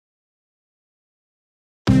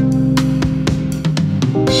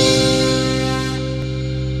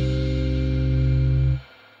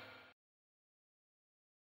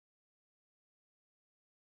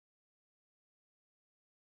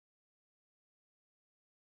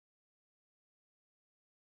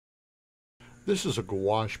This is a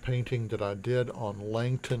gouache painting that I did on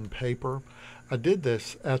Langton paper. I did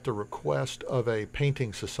this at the request of a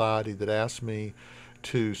painting society that asked me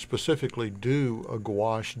to specifically do a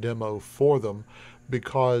gouache demo for them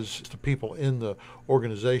because the people in the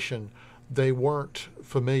organization, they weren't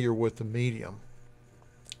familiar with the medium.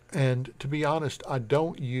 And to be honest, I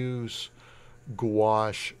don't use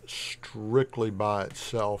gouache strictly by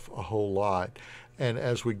itself a whole lot. And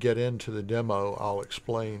as we get into the demo, I'll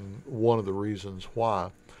explain one of the reasons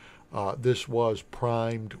why. This was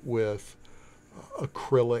primed with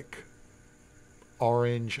acrylic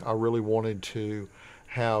orange. I really wanted to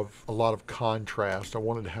have a lot of contrast. I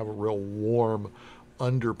wanted to have a real warm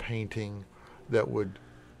underpainting that would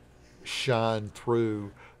shine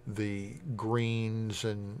through the greens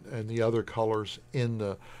and the other colors in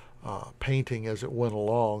the painting as it went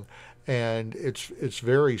along. And it's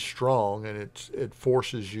very strong, and it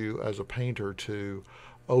forces you as a painter to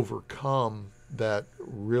overcome that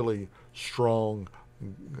really strong,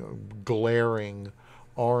 glaring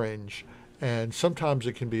orange. And sometimes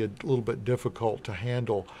it can be a little bit difficult to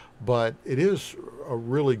handle, but it is a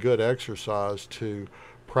really good exercise to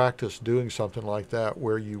practice doing something like that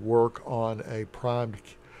where you work on a primed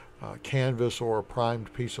canvas or a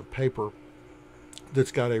primed piece of paper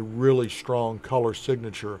that's got a really strong color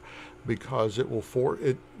signature, because it will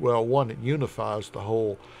well, one, it unifies the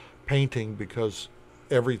whole painting because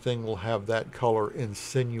everything will have that color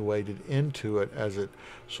insinuated into it as it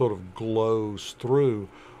sort of glows through.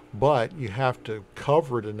 But you have to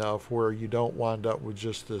cover it enough where you don't wind up with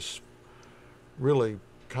just this really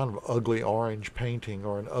kind of ugly orange painting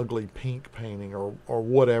or an ugly pink painting, or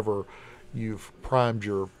whatever you've primed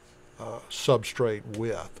your substrate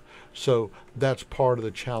with. So that's part of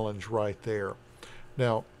the challenge right there.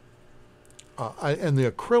 Now, and the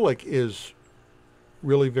acrylic is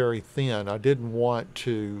really very thin. I didn't want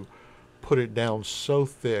to put it down so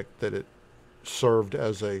thick that it served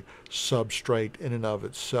as a substrate in and of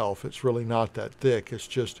itself. It's really not that thick. It's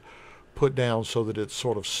just put down so that it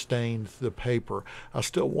sort of stained the paper. I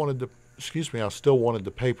still wanted the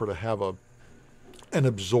paper to have an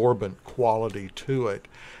absorbent quality to it.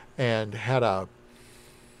 And had I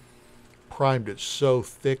primed it so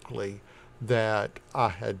thickly that I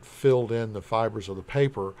had filled in the fibers of the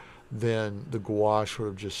paper, then the gouache would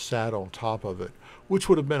have just sat on top of it, which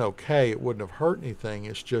would have been okay. It wouldn't have hurt anything.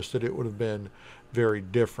 It's just that it would have been very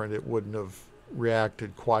different. It wouldn't have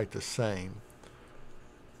reacted quite the same.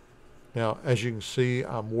 Now, as you can see,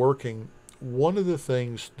 I'm working. One of the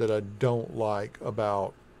things that I don't like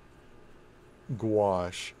about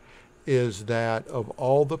gouache is that of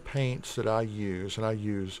all the paints that I use, and I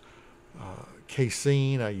use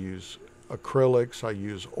casein, I use acrylics, I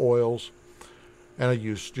use oils, and I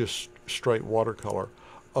use just straight watercolor.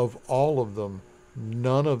 Of all of them,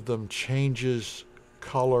 none of them changes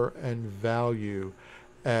color and value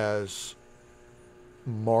as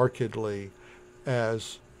markedly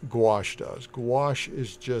as gouache does. Gouache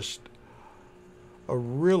is just a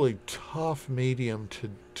really tough medium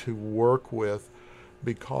to work with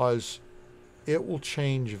because it will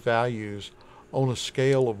change values on a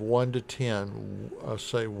scale of 1 to 10,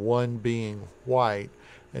 say 1 being white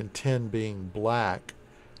and 10 being black.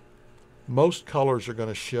 Most colors are going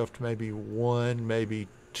to shift maybe 1, maybe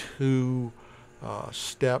 2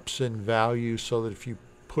 steps in value, so that if you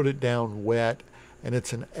put it down wet and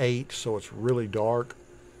it's an 8, so it's really dark,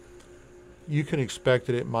 you can expect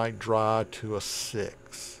that it might dry to a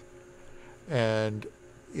 6. And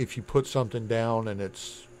if you put something down and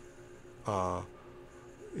it's a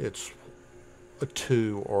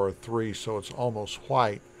 2 or a 3, so it's almost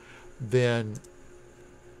white, then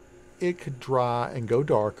it could dry and go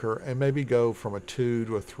darker and maybe go from a 2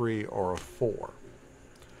 to a 3 or a 4.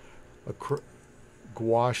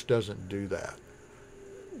 Gouache doesn't do that.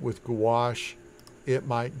 With gouache, it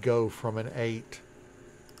might go from an 8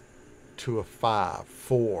 to a 5,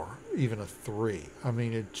 4, even a 3. I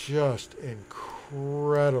mean, it's just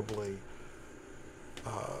incredibly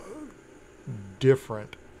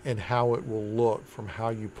different in how it will look from how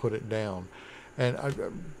you put it down. And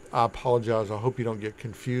I apologize. I hope you don't get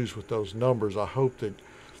confused with those numbers. I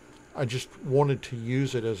just wanted to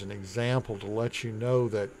use it as an example to let you know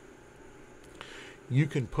that you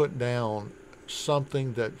can put down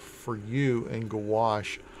something that for you in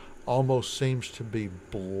gouache almost seems to be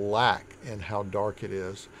black in how dark it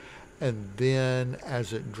is. And then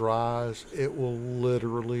as it dries, it will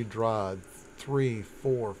literally dry 3,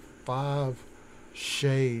 4, 5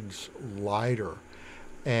 shades lighter.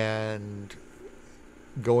 And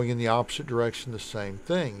going in the opposite direction, the same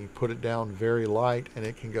thing. You put it down very light and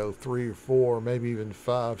it can go 3 or 4, maybe even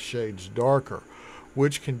 5 shades darker.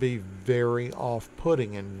 which can be very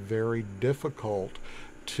off-putting and very difficult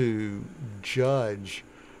to judge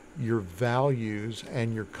your values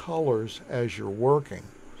and your colors as you're working.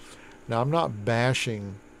 Now, I'm not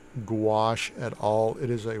bashing gouache at all. It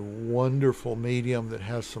is a wonderful medium that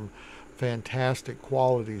has some fantastic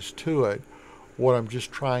qualities to it. What I'm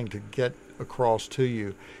just trying to get across to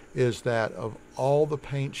you is that of all the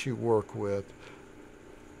paints you work with,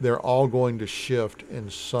 they're all going to shift in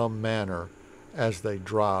some manner as they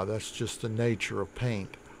dry. That's just the nature of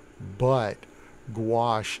paint. But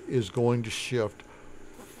gouache is going to shift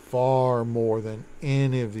far more than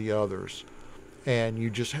any of the others. And you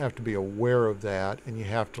just have to be aware of that, and you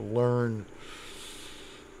have to learn,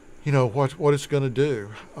 what it's going to do.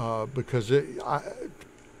 Because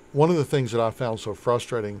one of the things that I found so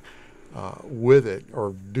frustrating with it,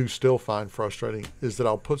 or do still find frustrating, is that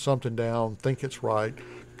I'll put something down, think it's right,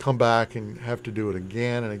 come back and have to do it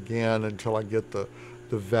again and again until I get the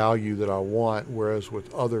value that I want. Whereas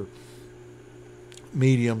with other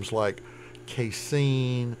mediums like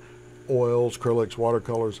casein, oils, acrylics,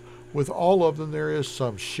 watercolors, with all of them there is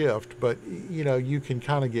some shift, but you can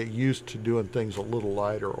kind of get used to doing things a little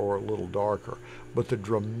lighter or a little darker. But the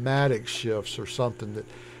dramatic shifts are something that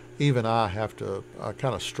even I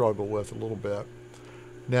kind of struggle with a little bit.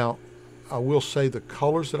 Now, I will say the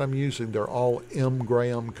colors that I'm using, they're all M.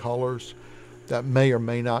 Graham colors. That may or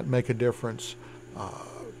may not make a difference.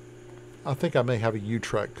 I think I may have a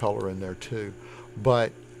Utrecht color in there too,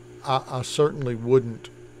 but I certainly wouldn't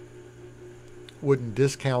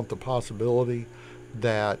discount the possibility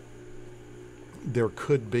that there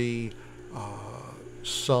could be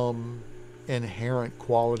some inherent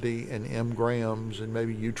quality in M. Graham's and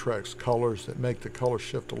maybe Utrecht's colors that make the color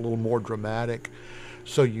shift a little more dramatic.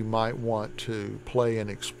 So you might want to play and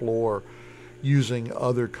explore using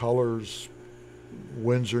other colors,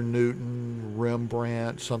 Winsor Newton,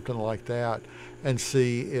 Rembrandt, something like that, and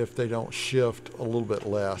see if they don't shift a little bit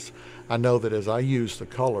less. I know that as I use the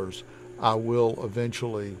colors, I will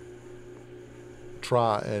eventually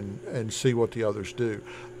try and see what the others do.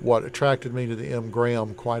 What attracted me to the M.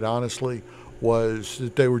 Graham, quite honestly, was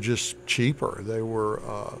that they were just cheaper. They were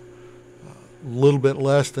a little bit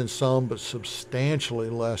less than some, but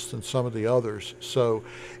substantially less than some of the others. So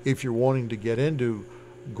if you're wanting to get into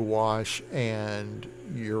gouache and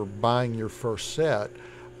you're buying your first set,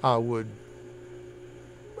 I would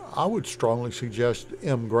strongly suggest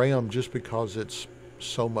M. Graham, just because it's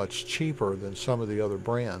so much cheaper than some of the other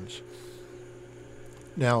brands.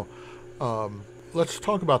 Now, let's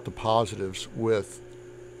talk about the positives with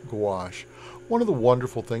gouache. One of the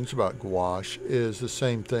wonderful things about gouache is the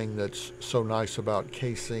same thing that's so nice about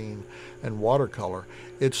casein and watercolor.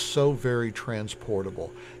 It's so very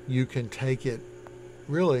transportable. You can take it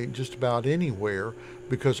really just about anywhere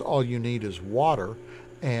because all you need is water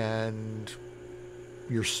and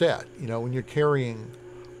you're set. When you're carrying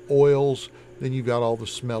oils, then you've got all the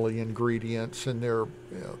smelly ingredients, and they're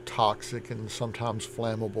toxic and sometimes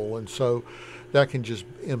flammable, and so that can just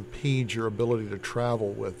impede your ability to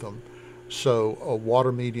travel with them. So a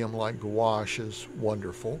water medium like gouache is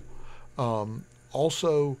wonderful.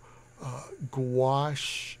 Also,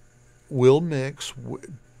 gouache will mix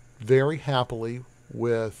very happily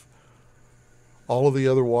with all of the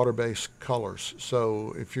other water-based colors.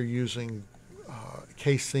 So if you're using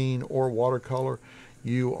casein or watercolor,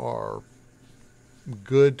 you are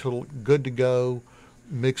good to go,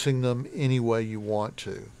 mixing them any way you want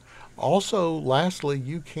to. Also, lastly,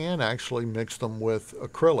 you can actually mix them with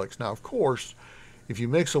acrylics. Now, of course, if you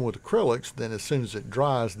mix them with acrylics, then as soon as it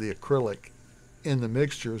dries, the acrylic in the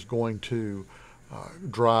mixture is going to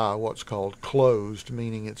dry what's called closed,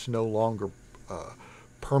 meaning it's no longer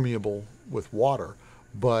permeable with water.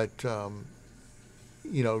 But,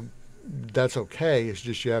 that's okay. It's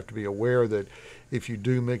just you have to be aware that if you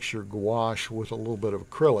do mix your gouache with a little bit of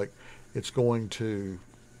acrylic, it's going to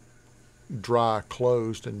dry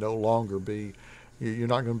closed and no longer be, you're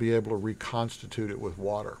not going to be able to reconstitute it with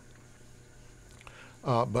water.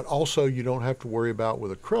 But also you don't have to worry about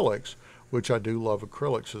with acrylics, which I do love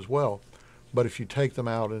acrylics as well. But if you take them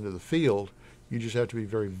out into the field, you just have to be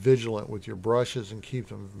very vigilant with your brushes and keep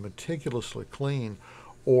them meticulously clean,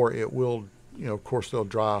 or it will, of course, they'll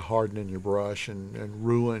dry, harden in your brush and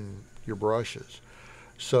ruin your brushes.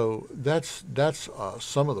 So that's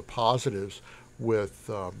some of the positives with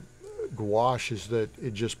gouache, is that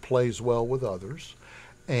it just plays well with others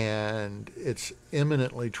and it's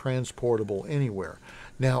eminently transportable anywhere.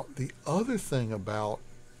 Now, the other thing about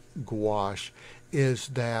gouache is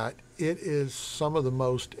that it is some of the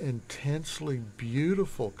most intensely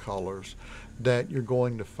beautiful colors that you're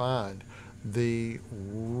going to find. the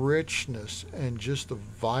richness and just the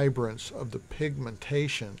vibrance of the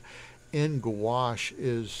pigmentation in gouache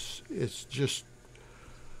it's just,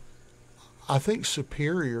 I think,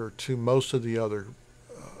 superior to most of the other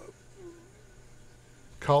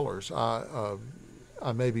colors. I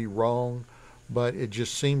may be wrong, but it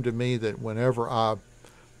just seemed to me that whenever I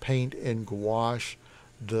paint in gouache,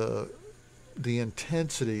 the the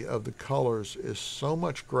intensity of the colors is so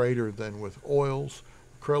much greater than with oils,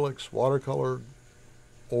 acrylics, watercolor,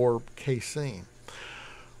 or casein.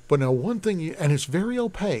 But now one thing, and it's very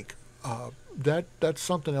opaque. That's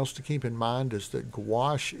something else to keep in mind, is that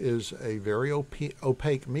gouache is a very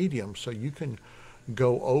opaque medium, so you can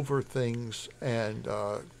go over things and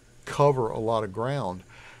cover a lot of ground.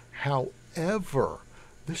 However,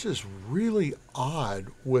 this is really odd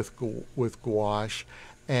with gouache,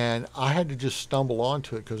 and I had to just stumble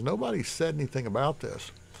onto it because nobody said anything about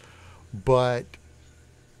this. But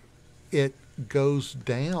it goes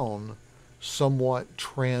down somewhat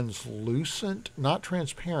translucent, not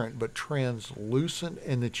transparent, but translucent,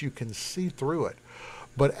 in that you can see through it.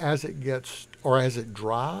 But as it gets, or as it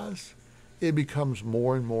dries, it becomes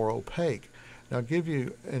more and more opaque. Now, I'll give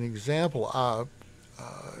you an example. I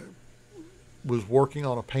was working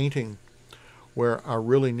on a painting where I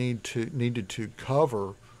really needed to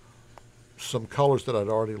cover some colors that I'd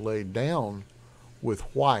already laid down with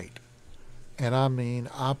white. And I mean,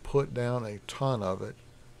 I put down a ton of it,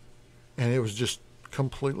 and it was just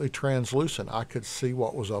completely translucent. I could see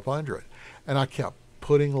what was up under it. And I kept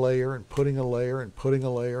putting layer and putting a layer and putting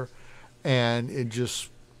a layer, and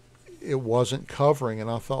it wasn't covering. And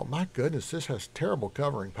I thought, my goodness, this has terrible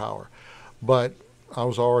covering power. But I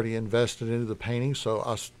was already invested into the painting,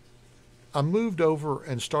 so I moved over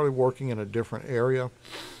and started working in a different area.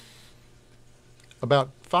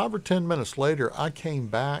 About 5 or 10 minutes later, I came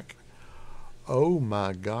back. Oh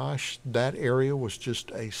my gosh, that area was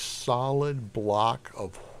just a solid block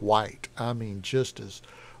of white. I mean, just as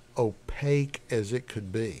opaque as it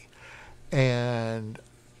could be. And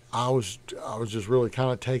I was just really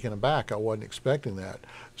kind of taken aback. I wasn't expecting that.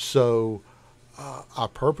 So I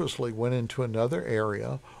purposely went into another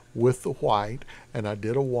area with the white, and I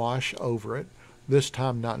did a wash over it, this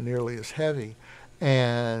time not nearly as heavy.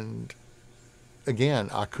 And again,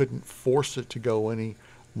 I couldn't force it to go any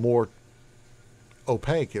more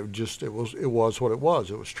opaque. It was what it was.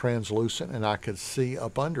 It was translucent, and I could see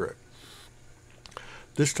up under it.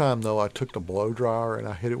 This time, though, I took the blow dryer and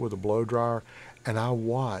I hit it with a blow dryer, and I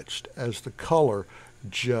watched as the color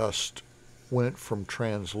just went from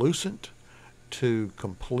translucent to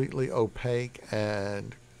completely opaque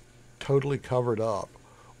and totally covered up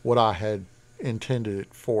what I had intended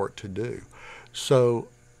it for it to do. So,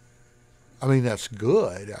 I mean, that's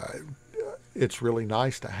good. It's really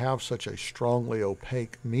nice to have such a strongly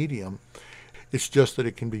opaque medium. It's just that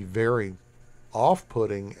it can be very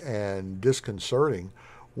off-putting and disconcerting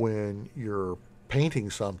when you're painting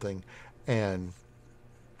something and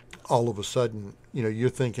all of a sudden, you're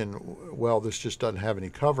thinking, well, this just doesn't have any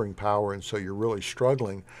covering power, and so you're really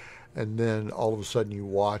struggling. And then all of a sudden you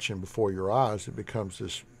watch, and before your eyes, it becomes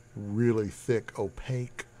this really thick,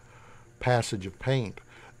 opaque passage of paint.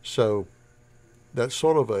 So that's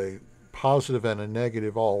sort of a positive and a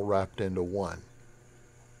negative all wrapped into one.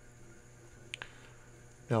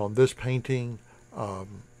 Now, in this painting,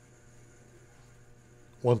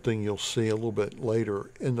 one thing you'll see a little bit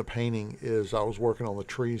later in the painting is I was working on the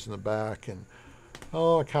trees in the back, and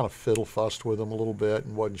I kind of fiddle-fussed with them a little bit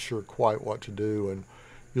and wasn't sure quite what to do. And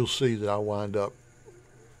you'll see that I wind up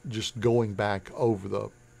just going back over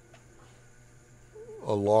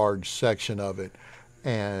a large section of it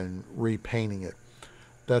and repainting it.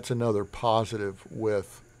 That's another positive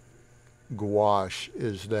with gouache,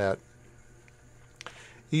 is that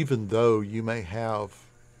even though you may have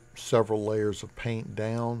several layers of paint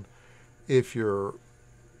down, if you're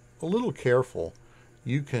a little careful,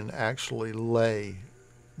 you can actually lay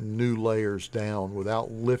new layers down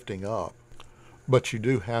without lifting up. But you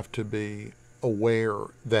do have to be aware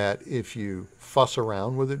that if you fuss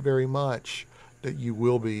around with it very much, that you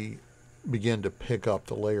will begin to pick up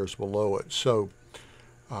the layers below it. So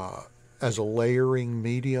as a layering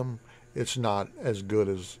medium, it's not as good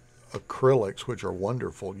as acrylics, which are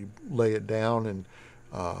wonderful. You lay it down, and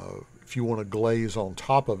if you want to glaze on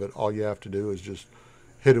top of it, all you have to do is just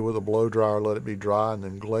hit it with a blow dryer, let it be dry, and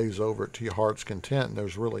then glaze over it to your heart's content. And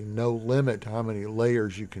there's really no limit to how many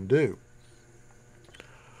layers you can do.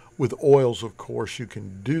 With oils, of course, you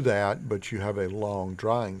can do that, but you have a long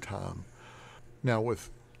drying time. Now, with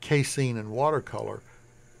casein and watercolor,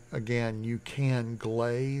 again, you can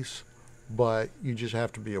glaze, but you just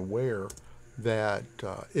have to be aware that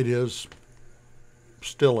it is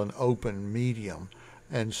still an open medium.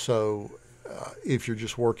 And so if you're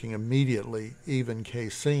just working immediately, even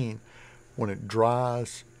casein, when it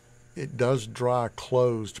dries, it does dry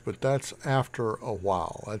closed, but that's after a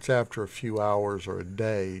while. That's after a few hours or a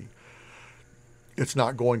day. It's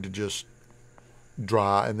not going to just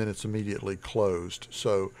dry and then it's immediately closed.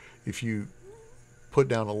 So if you put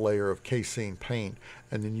down a layer of casein paint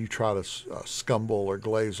and then you try to scumble or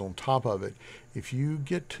glaze on top of it, if you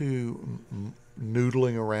get to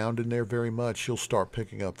noodling around in there very much, you'll start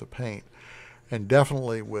picking up the paint. And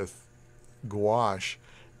definitely with gouache,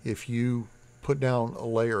 if you put down a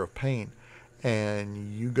layer of paint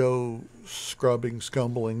and you go scrubbing,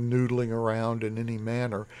 scumbling, noodling around in any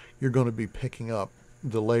manner, you're going to be picking up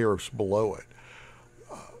the layers below it.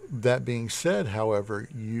 That being said, however,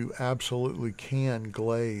 you absolutely can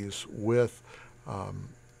glaze with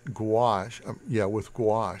gouache,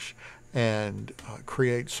 and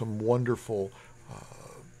create some wonderful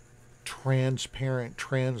transparent,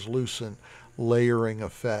 translucent layering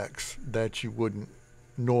effects that you wouldn't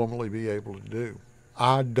normally be able to do.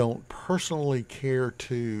 I don't personally care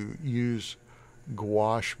to use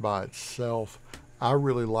gouache by itself. I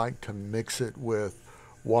really like to mix it with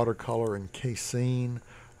watercolor and casein.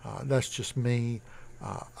 That's just me.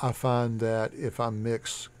 I find that if I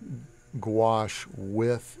mix gouache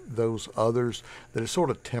with those others, that it sort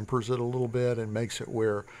of tempers it a little bit and makes it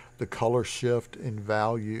where the color shift in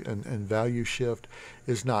value and value shift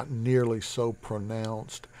is not nearly so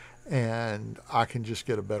pronounced, and I can just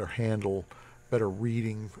get a better handle, better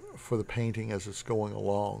reading for the painting as it's going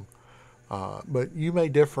along. But you may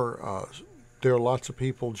differ. There are lots of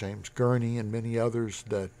people, James Gurney and many others,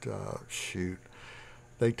 that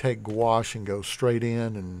they take gouache and go straight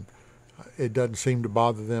in, and it doesn't seem to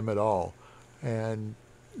bother them at all. And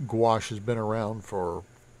gouache has been around for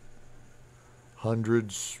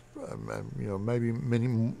hundreds, maybe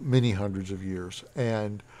many hundreds of years.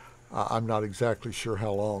 And I'm not exactly sure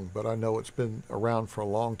how long, but I know it's been around for a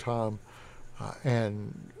long time.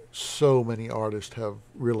 And so many artists have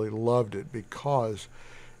really loved it because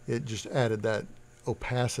it just added that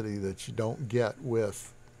opacity that you don't get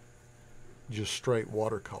with just straight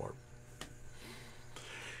watercolor.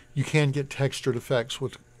 You can get textured effects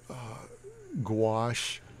with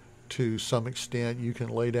gouache to some extent. You can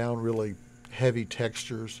lay down really heavy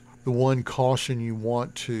textures. The one caution you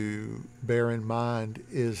want to bear in mind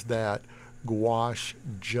is that gouache,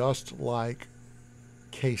 just like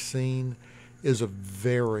casein, is a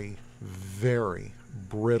very, very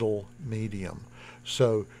brittle medium.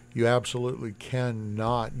 So you absolutely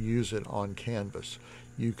cannot use it on canvas.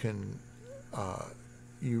 You can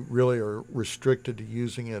you really are restricted to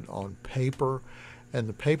using it on paper, and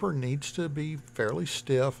the paper needs to be fairly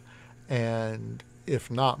stiff, and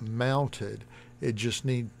if not mounted, you just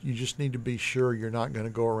need to be sure you're not going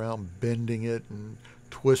to go around bending it and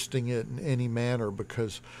twisting it in any manner,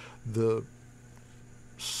 because the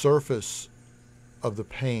surface of the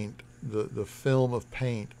paint, the film of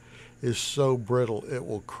paint, is so brittle it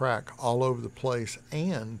will crack all over the place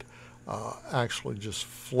and actually just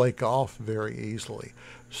flake off very easily.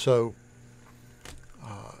 So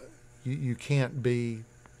you can't be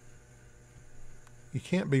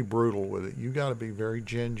brutal with it. You got to be very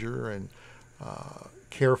ginger and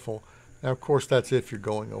careful. Now, of course, that's if you're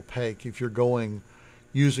going opaque. If you're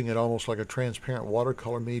using it almost like a transparent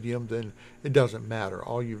watercolor medium, then it doesn't matter.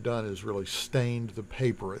 All you've done is really stained the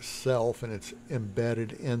paper itself, and it's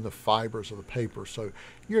embedded in the fibers of the paper, so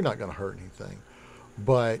you're not going to hurt anything.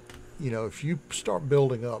 But if you start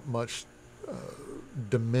building up much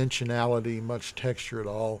dimensionality, much texture at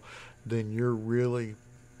all, then you're really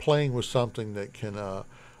playing with something that can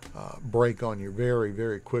break on you very,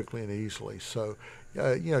 very quickly and easily. So,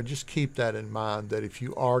 just keep that in mind, that if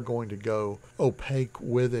you are going to go opaque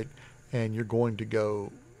with it and you're going to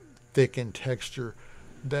go thick in texture,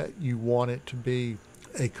 that you want it to be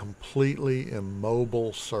a completely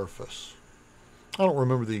immobile surface. I don't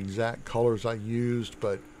remember the exact colors I used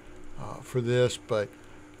for this, but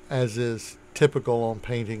as is typical on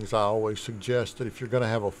paintings, I always suggest that if you're going to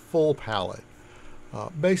have a full palette,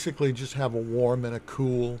 basically just have a warm and a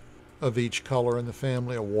cool of each color in the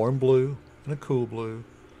family, a warm blue and a cool blue,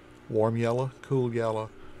 warm yellow, cool yellow,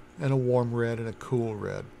 and a warm red and a cool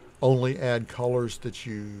red. Only add colors that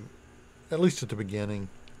you, at least at the beginning,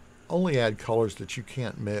 only add colors that you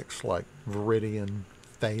can't mix, like viridian,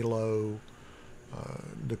 phthalo,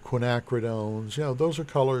 the quinacridones. Those are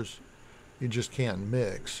colors you just can't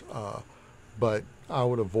mix. But I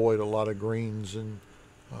would avoid a lot of greens and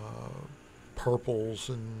purples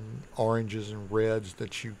and oranges and reds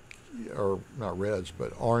or not reds,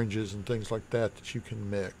 but oranges and things like that you can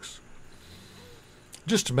mix.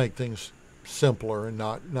 just to make things simpler and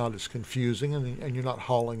not as confusing, and you're not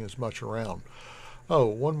hauling as much around. Oh,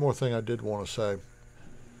 one more thing I did want to say.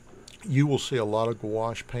 You will see a lot of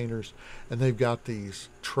gouache painters, and they've got these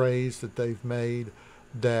trays that they've made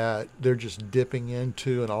that they're just dipping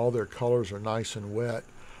into, and all their colors are nice and wet.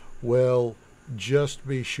 Well, just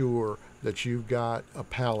be sure that you've got a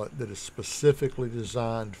palette that is specifically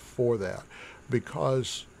designed for that,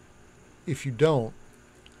 because if you don't,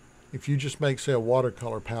 if you just make, say, a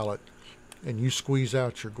watercolor palette and you squeeze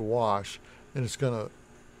out your gouache, and it's going to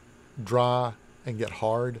dry and get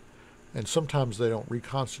hard, and sometimes they don't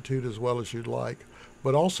reconstitute as well as you'd like,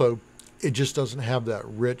 but also it just doesn't have that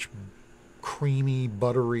rich, creamy,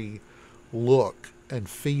 buttery look and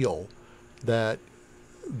feel that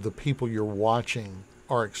the people you're watching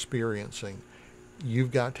are experiencing.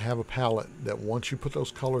 You've got to have a palette that once you put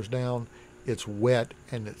those colors down, it's wet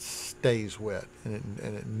and it stays wet, and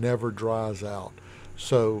it never dries out.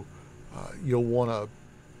 So you'll want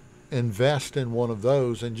to invest in one of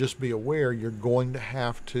those, and just be aware you're going to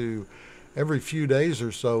have to, every few days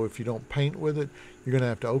or so, if you don't paint with it, you're going to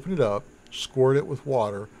have to open it up, squirt it with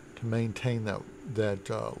water to maintain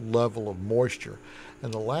that level of moisture.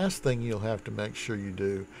 And the last thing you'll have to make sure you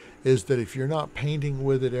do is that if you're not painting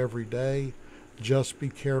with it every day, just be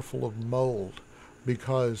careful of mold,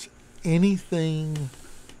 because anything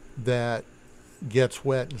that gets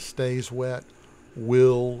wet and stays wet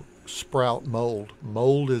will sprout mold.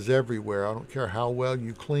 Mold is everywhere. I don't care how well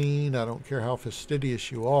you clean. I don't care how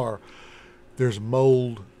fastidious you are. There's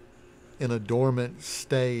mold in a dormant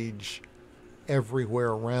stage everywhere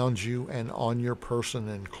around you and on your person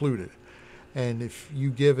included. And if you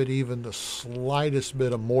give it even the slightest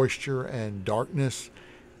bit of moisture and darkness,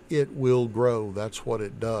 it will grow. That's what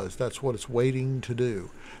it does. That's what it's waiting to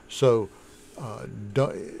do. So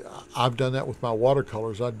I've done that with my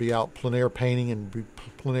watercolors. I'd be out plein air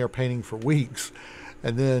painting for weeks,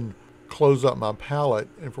 and then close up my palette,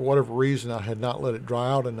 and for whatever reason I had not let it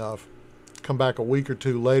dry out enough. Come back a week or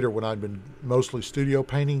two later when I'd been mostly studio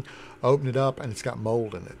painting, open it up, and it's got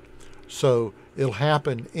mold in it. So it'll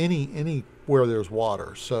happen anywhere there's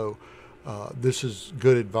water. So this is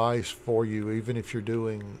good advice for you, even if you're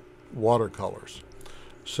doing watercolors.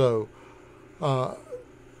 So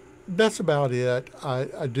that's about it.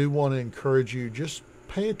 I do want to encourage you, just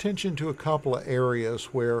pay attention to a couple of areas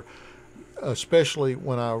where, especially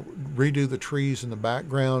when I redo the trees in the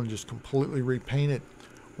background, just completely repaint it.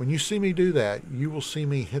 When you see me do that, you will see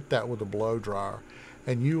me hit that with a blow dryer,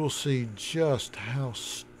 and you will see just how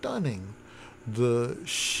stunning the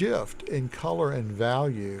shift in color and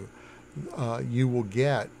value you will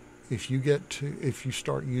get if you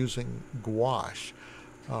start using gouache.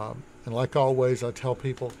 And like always, I tell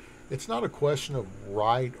people, it's not a question of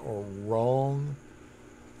right or wrong.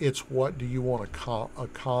 It's what do you want to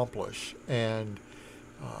accomplish. And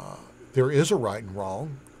there is a right and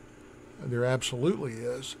wrong. There absolutely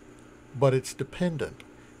is. But it's dependent.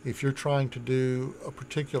 If you're trying to do a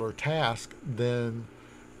particular task, then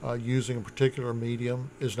using a particular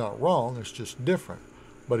medium is not wrong. It's just different.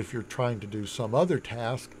 But if you're trying to do some other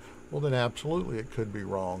task, well, then absolutely it could be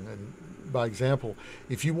wrong. And by example,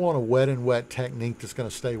 if you want a wet and wet technique that's going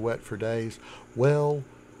to stay wet for days, well,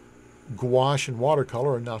 gouache and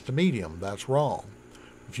watercolor are not the medium. That's wrong.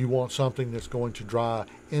 If you want something that's going to dry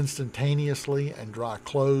instantaneously and dry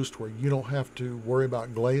closed where you don't have to worry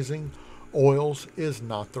about glazing, oils is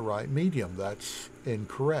not the right medium. That's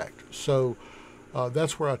incorrect. So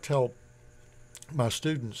that's where I tell my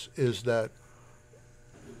students is that,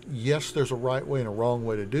 yes, there's a right way and a wrong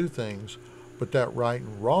way to do things, but that right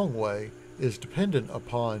and wrong way is dependent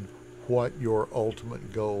upon what your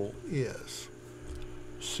ultimate goal is.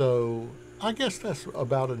 So I guess that's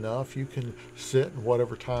about enough. You can sit and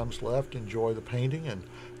whatever time's left, enjoy the painting, and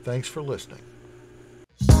thanks for listening.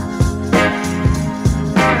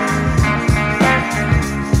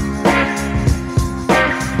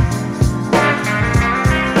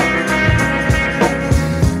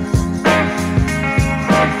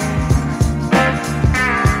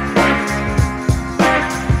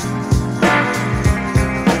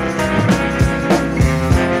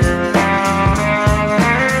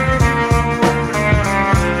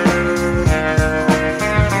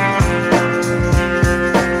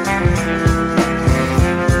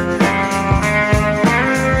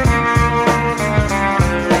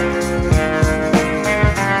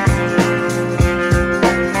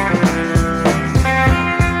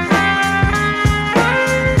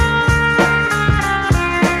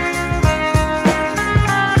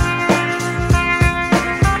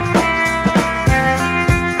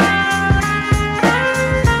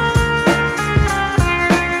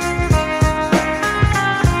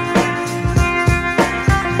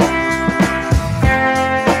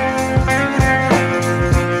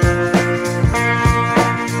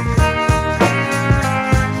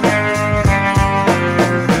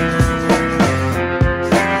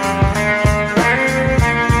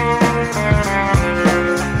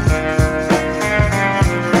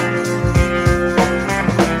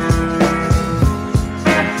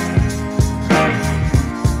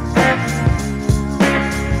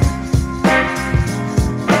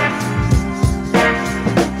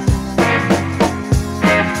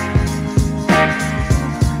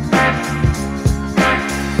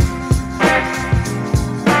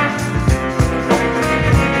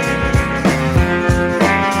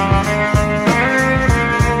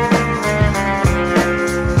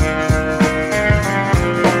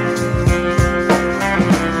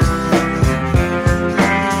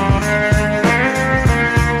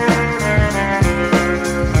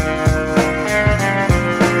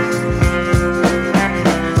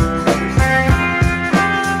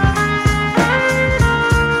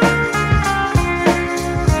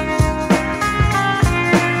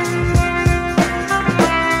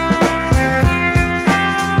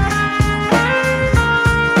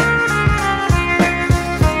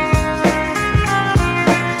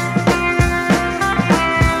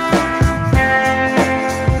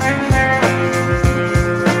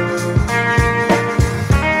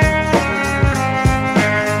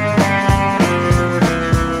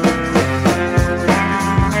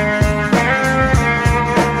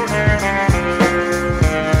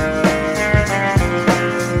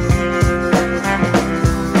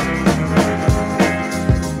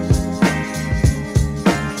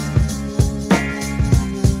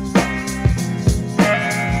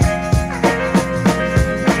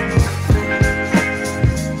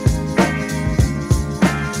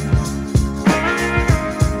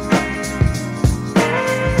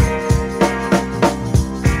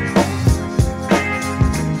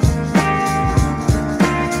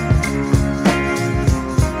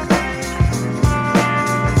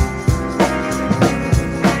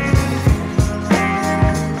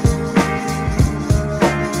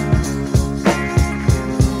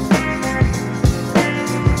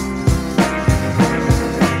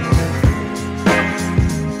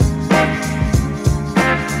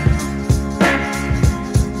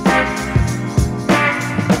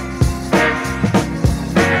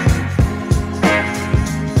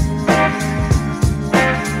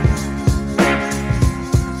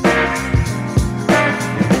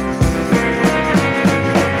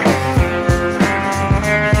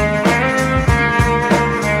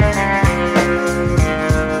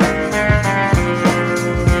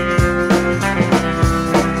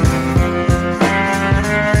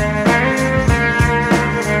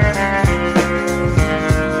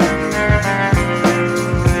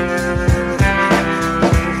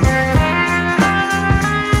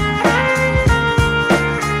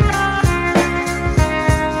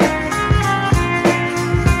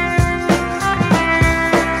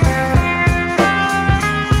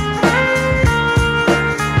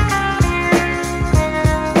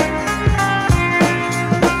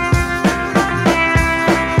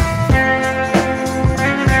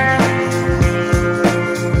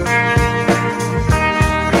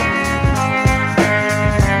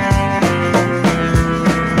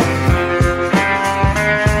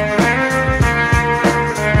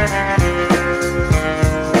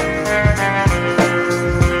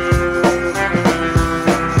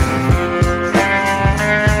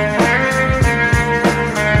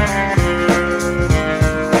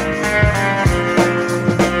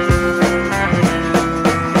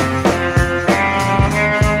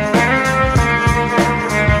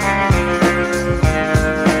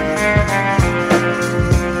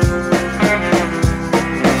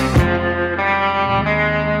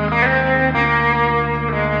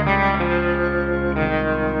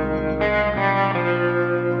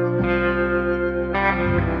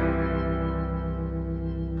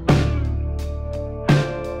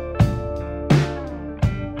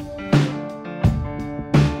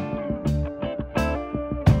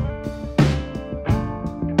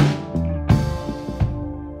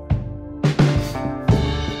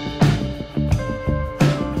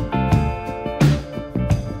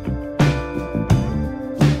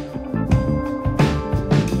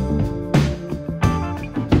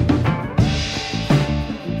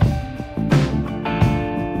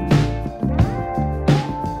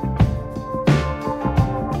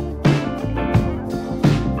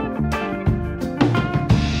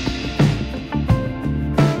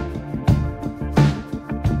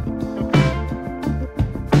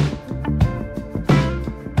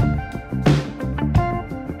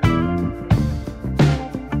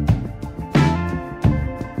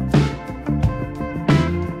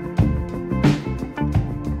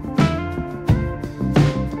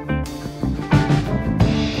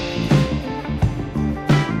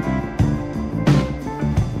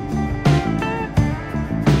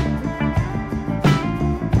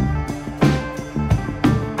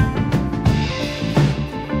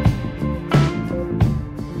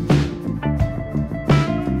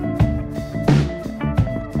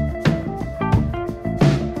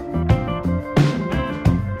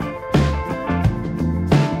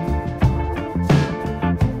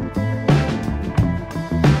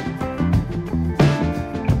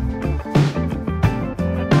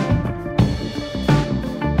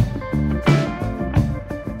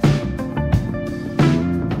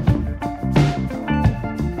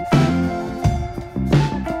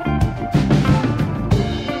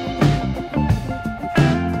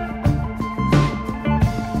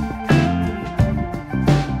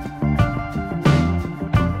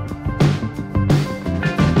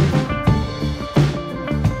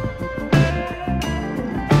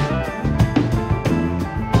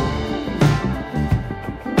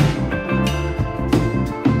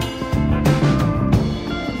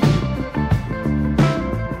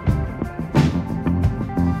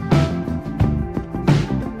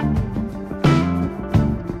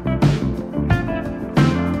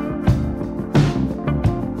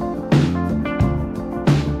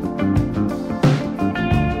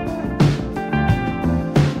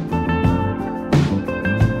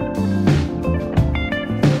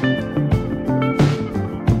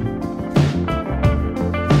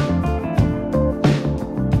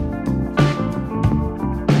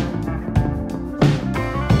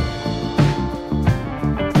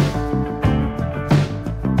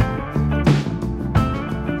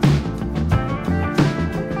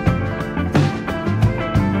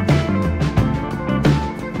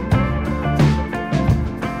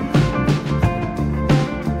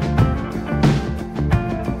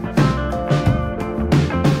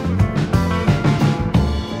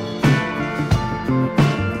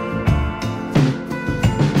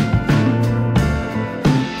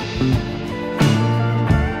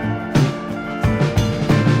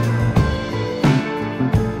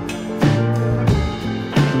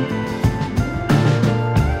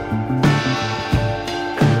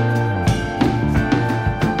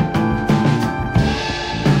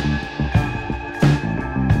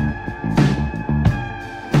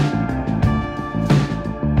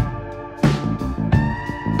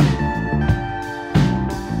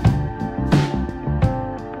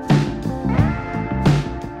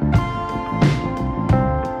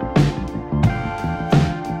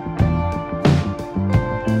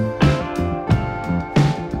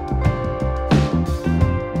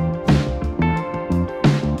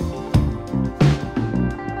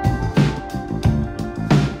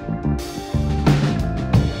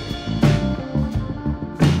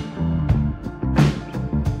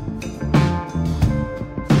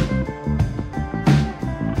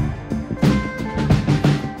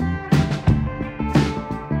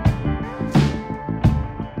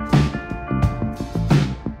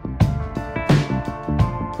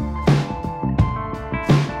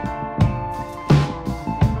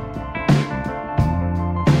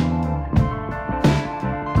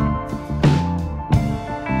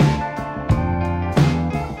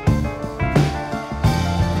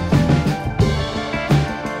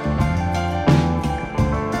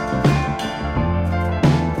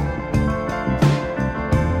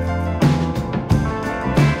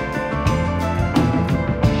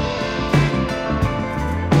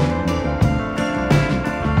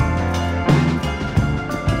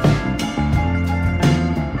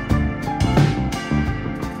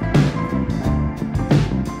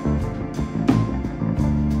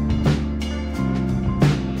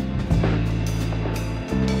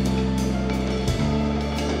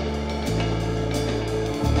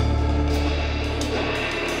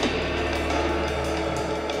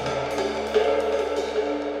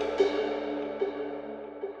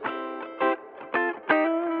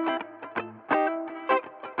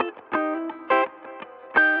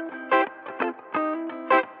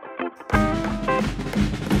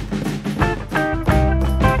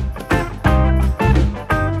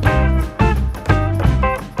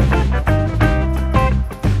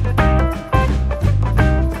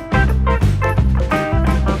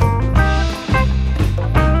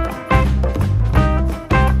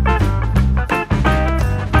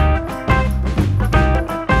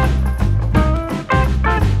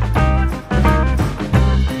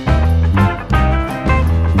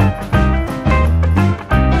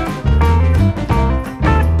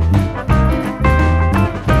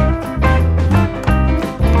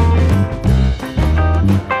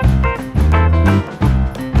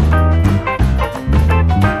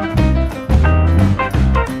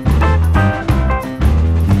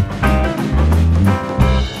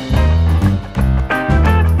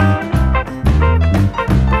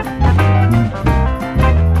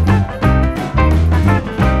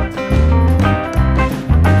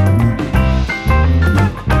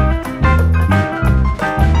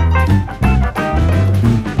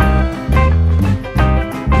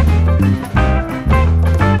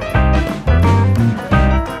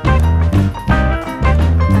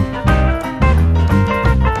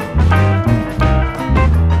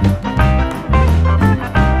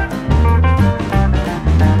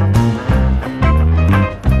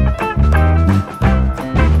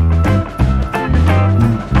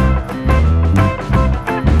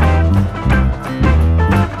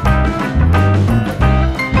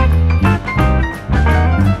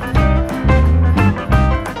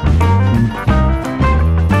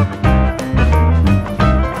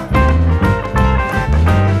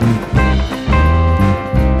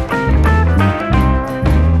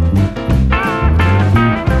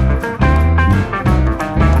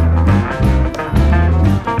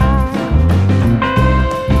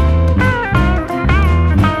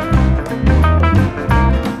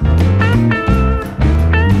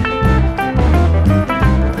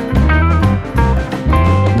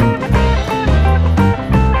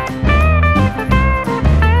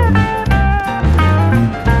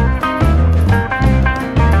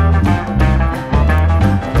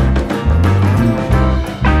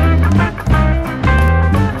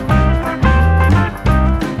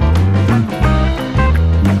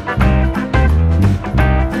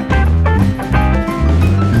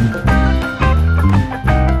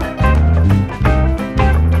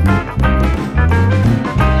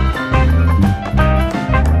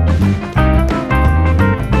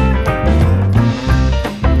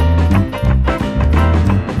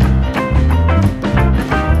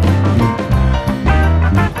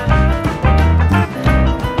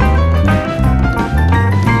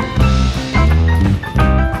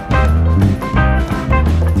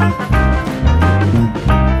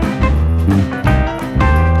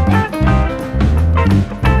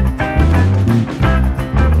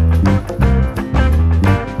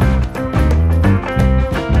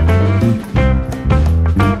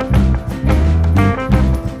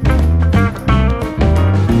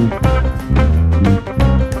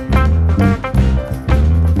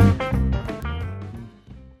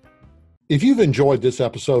 If you've enjoyed this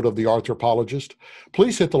episode of The Arthropologist,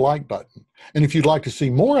 please hit the like button. And if you'd like to see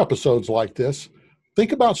more episodes like this,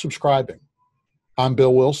 think about subscribing. I'm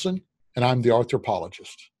Bill Wilson, and I'm The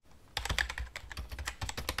Arthropologist.